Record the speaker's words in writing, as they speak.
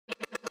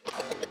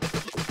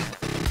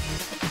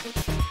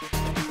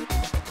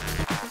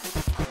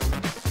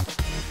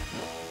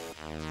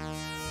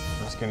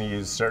going to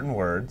use certain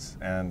words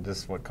and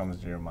just what comes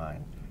to your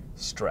mind.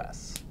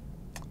 Stress.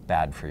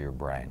 Bad for your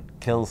brain.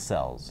 Kills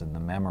cells in the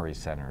memory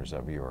centers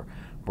of your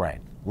brain.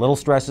 Little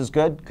stress is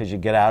good because you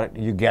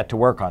get to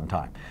work on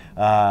time.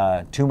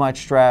 Too much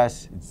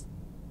stress, it's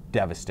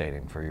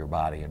devastating for your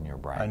body and your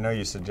brain. I know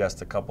you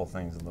suggest a couple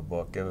things in the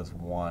book. Give us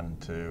one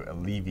to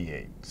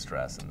alleviate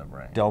stress in the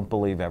brain. Don't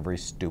believe every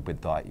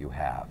stupid thought you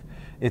have.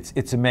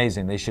 It's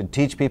amazing. They should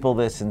teach people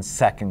this in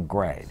second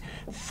grade.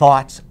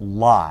 Thoughts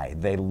lie.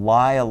 They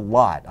lie a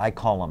lot. I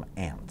call them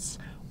ants,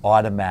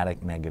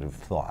 automatic negative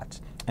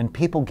thoughts. And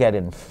people get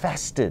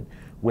infested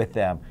with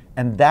them.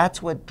 And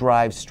that's what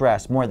drives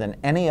stress more than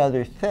any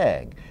other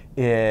thing.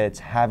 It's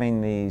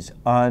having these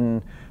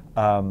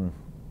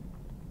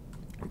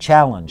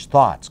challenged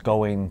thoughts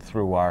going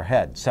through our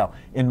head. So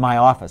in my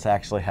office, I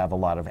actually have a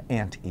lot of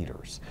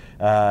anteaters.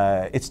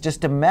 It's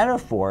just a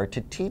metaphor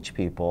to teach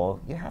people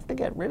you have to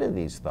get rid of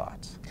these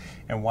thoughts.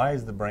 And why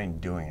is the brain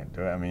doing it?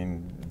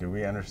 Do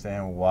we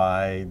understand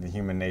why the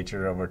human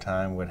nature over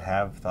time would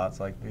have thoughts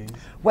like these?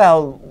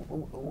 Well,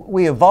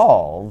 we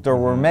evolved or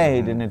were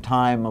made in a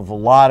time of a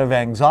lot of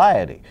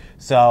anxiety.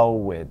 So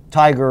with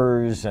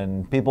tigers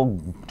and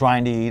people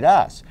trying to eat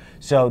us.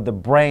 So the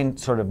brain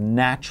sort of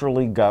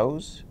naturally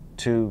goes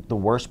to the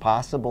worst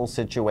possible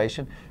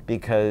situation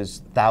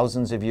because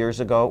thousands of years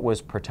ago it was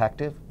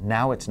protective.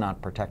 Now it's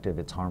not protective,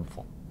 it's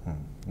harmful.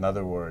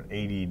 Another word,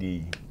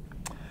 ADD.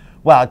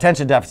 Well,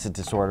 attention deficit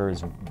disorder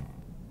is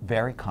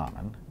very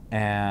common,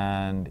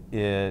 and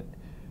it,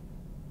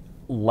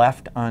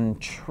 left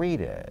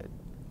untreated,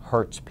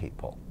 hurts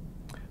people.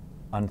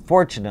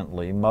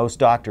 Unfortunately, most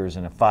doctors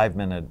in a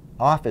 5-minute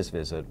office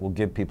visit will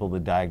give people the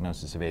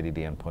diagnosis of ADD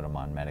and put them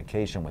on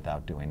medication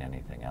without doing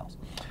anything else.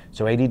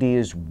 So ADD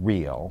is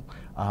real.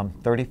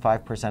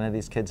 35% of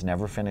these kids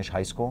never finish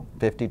high school.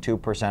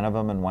 52% of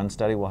them in one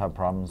study will have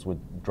problems with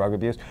drug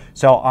abuse.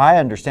 So I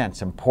understand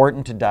it's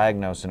important to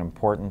diagnose and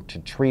important to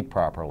treat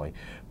properly,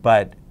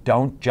 but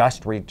don't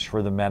just reach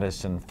for the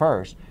medicine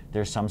first.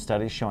 There's some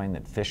studies showing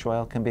that fish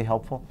oil can be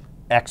helpful.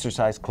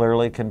 Exercise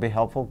clearly can be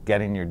helpful.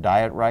 Getting your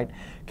diet right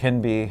can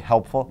be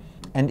helpful.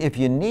 And if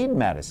you need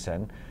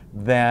medicine,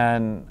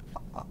 then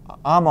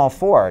I'm all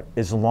for it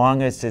as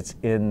long as it's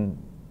in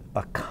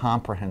a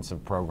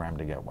comprehensive program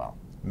to get well.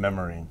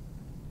 Memory.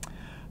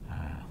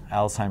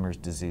 Alzheimer's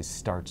disease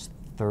starts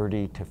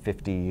 30 to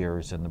 50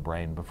 years in the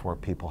brain before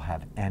people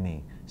have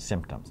any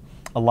symptoms.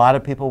 A lot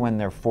of people when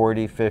they're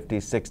 40, 50,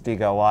 60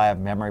 go, well, I have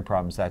memory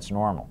problems, that's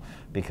normal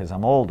because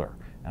I'm older.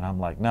 And I'm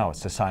like, no,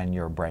 it's a sign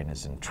your brain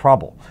is in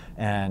trouble.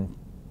 And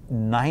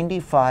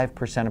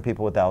 95% of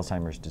people with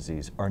Alzheimer's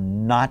disease are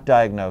not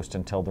diagnosed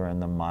until they're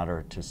in the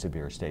moderate to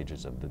severe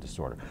stages of the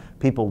disorder.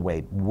 People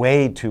wait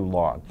way too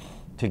long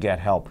to get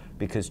help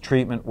because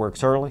treatment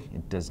works early,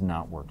 it does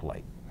not work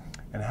late.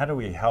 And how do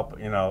we help?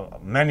 You know,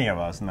 many of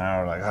us now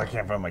are like, oh, I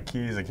can't find my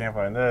keys, I can't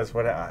find this.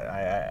 What?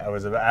 I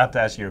was about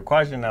to ask you a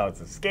question, now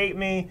it's escaped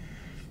me.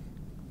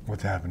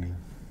 What's happening?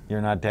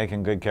 You're not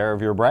taking good care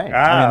of your brain.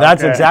 I mean,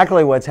 that's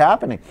exactly what's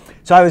happening.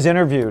 So I was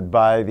interviewed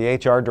by the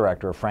HR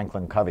director of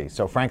Franklin Covey.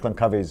 So Franklin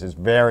Covey is this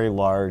very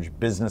large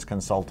business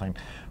consulting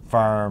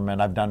firm, and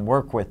I've done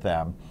work with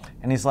them.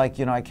 And he's like,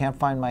 you know, I can't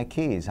find my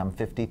keys. I'm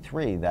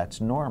 53.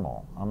 That's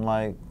normal. I'm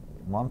like,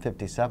 well, I'm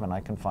 57. I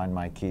can find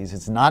my keys.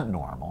 It's not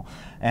normal.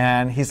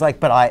 And he's like,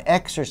 but I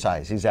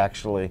exercise. He's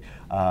actually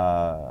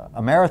a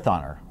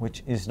marathoner,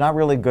 which is not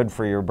really good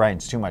for your brain.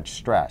 It's too much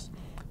stress.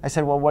 I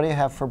said, well, what do you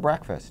have for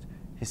breakfast?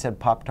 He said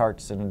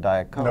Pop-Tarts and a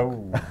Diet Coke.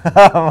 No.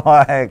 I'm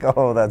like,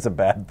 oh, that's a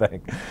bad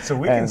thing. So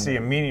we can see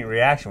immediate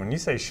reaction. When you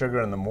say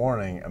sugar in the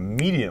morning,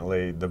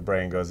 immediately the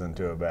brain goes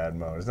into a bad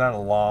mode. It's not a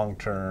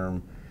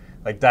long-term,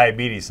 like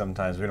diabetes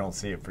sometimes we don't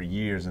see it for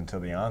years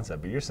until the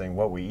onset, but you're saying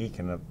what we eat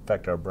can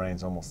affect our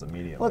brains almost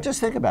immediately. Well, just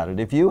think about it.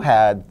 If you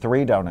had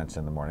 3 donuts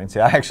in the morning,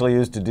 see, I actually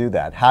used to do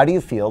that. How do you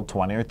feel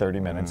 20 or 30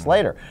 minutes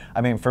later?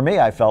 I mean, for me,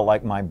 I felt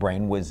like my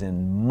brain was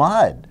in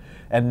mud.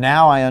 And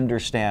now I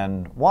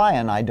understand why,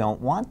 and I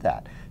don't want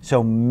that.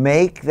 So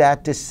make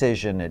that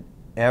decision at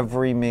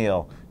every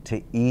meal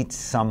to eat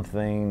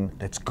something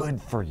that's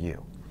good for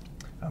you.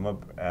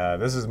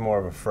 This is more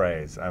of a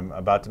phrase. I'm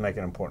about to make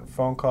an important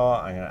phone call.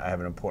 I have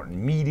an important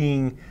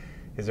meeting.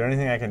 Is there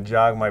anything I can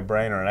jog my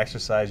brain or an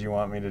exercise you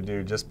want me to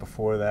do just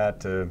before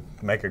that to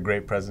make a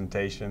great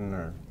presentation?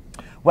 Or?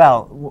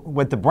 Well,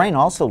 what the brain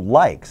also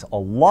likes a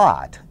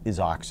lot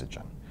is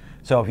oxygen.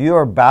 So if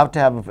you're about to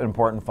have an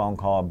important phone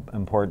call,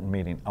 important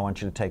meeting, I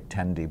want you to take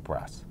 10 deep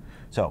breaths.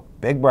 So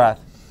big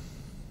breath,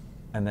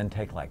 and then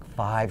take like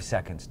 5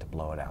 seconds to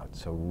blow it out.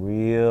 So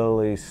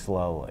really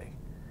slowly.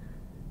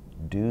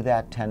 Do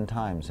that 10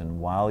 times, and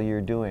while you're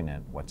doing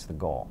it, what's the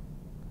goal?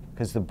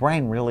 Because the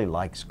brain really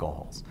likes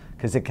goals,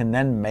 because it can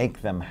then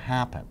make them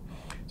happen.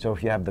 So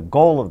if you have the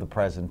goal of the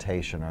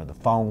presentation or the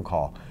phone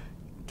call,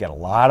 get a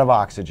lot of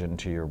oxygen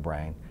to your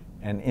brain.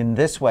 And in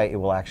this way, it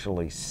will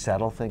actually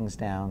settle things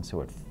down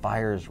so it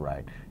fires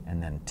right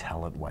and then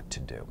tell it what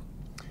to do.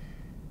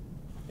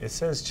 It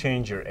says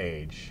change your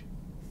age.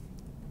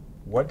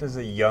 What does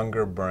a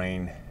younger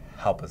brain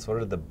help us? What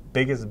are the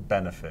biggest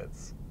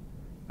benefits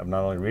of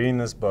not only reading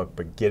this book,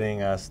 but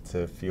getting us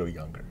to feel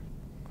younger?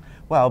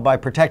 Well, by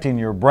protecting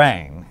your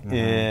brain,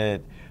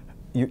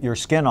 your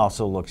skin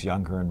also looks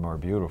younger and more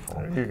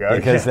beautiful. There you go.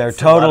 Because they're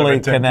It's a lot of totally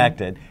attention.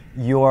 connected.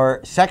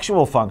 Your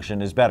sexual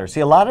function is better. See,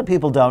 a lot of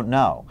people don't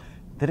know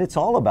that it's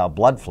all about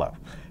blood flow.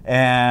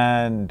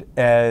 And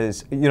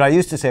as you know, I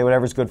used to say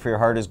whatever's good for your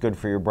heart is good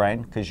for your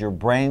brain, because your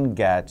brain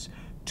gets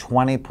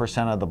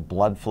 20% of the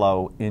blood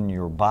flow in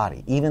your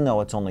body. Even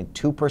though it's only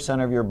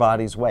 2% of your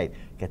body's weight,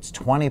 it gets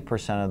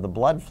 20% of the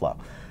blood flow.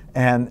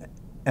 And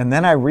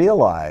then I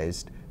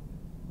realized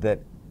that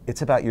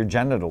it's about your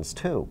genitals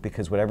too,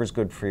 because whatever's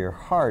good for your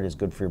heart is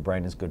good for your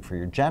brain, is good for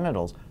your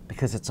genitals,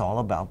 because it's all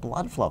about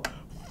blood flow.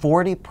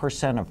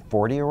 40% of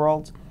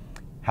 40-year-olds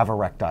have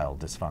erectile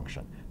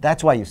dysfunction.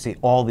 That's why you see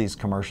all these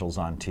commercials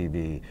on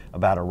TV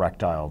about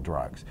erectile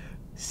drugs.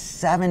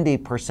 70%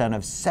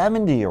 of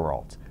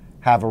 70-year-olds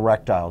have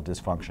erectile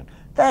dysfunction.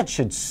 That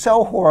should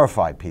so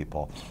horrify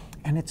people.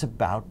 And it's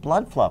about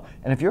blood flow.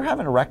 And if you're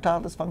having erectile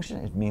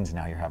dysfunction, it means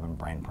now you're having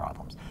brain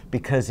problems,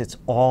 because it's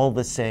all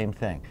the same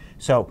thing.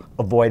 So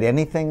avoid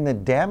anything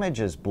that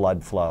damages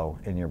blood flow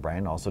in your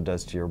brain, also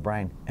does to your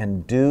brain,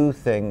 and do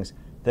things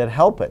that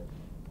help it.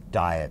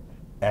 Diet,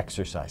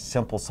 exercise,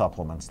 simple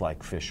supplements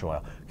like fish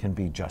oil can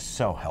be just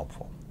so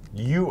helpful.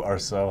 You are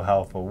so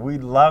helpful. We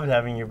loved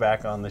having you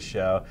back on the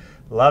show.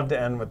 Love to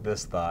end with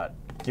this thought.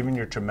 Given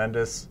your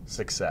tremendous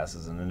success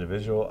as an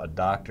individual, a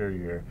doctor,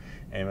 your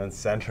aiming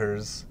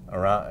centers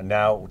around,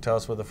 now tell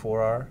us what the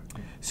 4 are.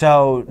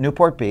 So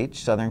Newport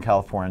Beach, Southern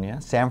California,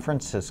 San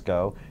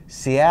Francisco,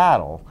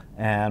 Seattle,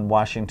 and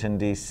Washington,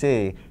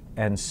 D.C.,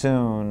 and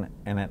soon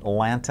in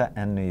Atlanta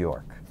and New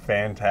York.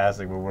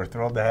 Fantastic. Well, we're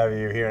thrilled to have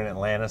you here in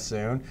Atlanta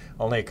soon,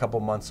 only a couple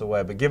months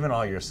away. But given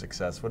all your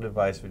success, what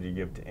advice would you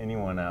give to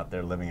anyone out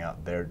there living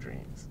out their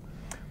dreams?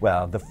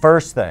 Well, the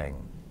first thing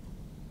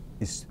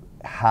is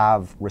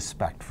have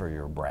respect for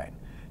your brain.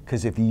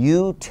 Because if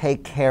you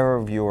take care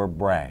of your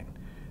brain,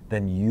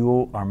 then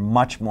you are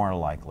much more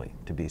likely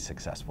to be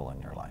successful in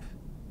your life.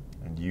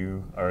 And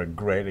you are a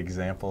great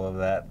example of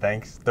that.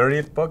 Thanks.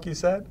 30th book, you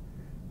said?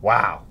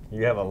 Wow.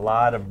 You have a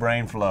lot of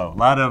brain flow, a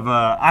lot of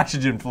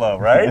oxygen flow,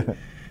 right?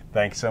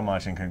 Thanks so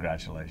much, and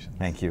congratulations.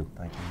 Thank you.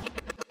 Thank you.